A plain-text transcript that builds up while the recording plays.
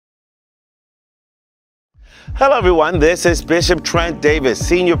Hello everyone, this is Bishop Trent Davis,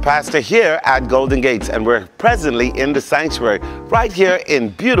 Senior Pastor here at Golden Gates, and we're presently in the sanctuary right here in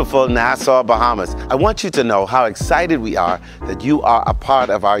beautiful Nassau, Bahamas. I want you to know how excited we are that you are a part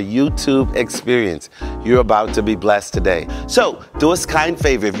of our YouTube experience. You're about to be blessed today. So do us a kind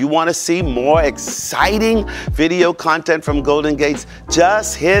favor, if you want to see more exciting video content from Golden Gates,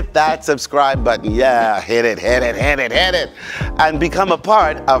 just hit that subscribe button. Yeah, hit it, and become a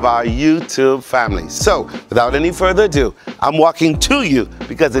part of our YouTube family. So without any further ado, I'm walking to you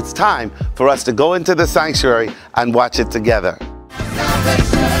because it's time for us to go into the sanctuary and watch it together.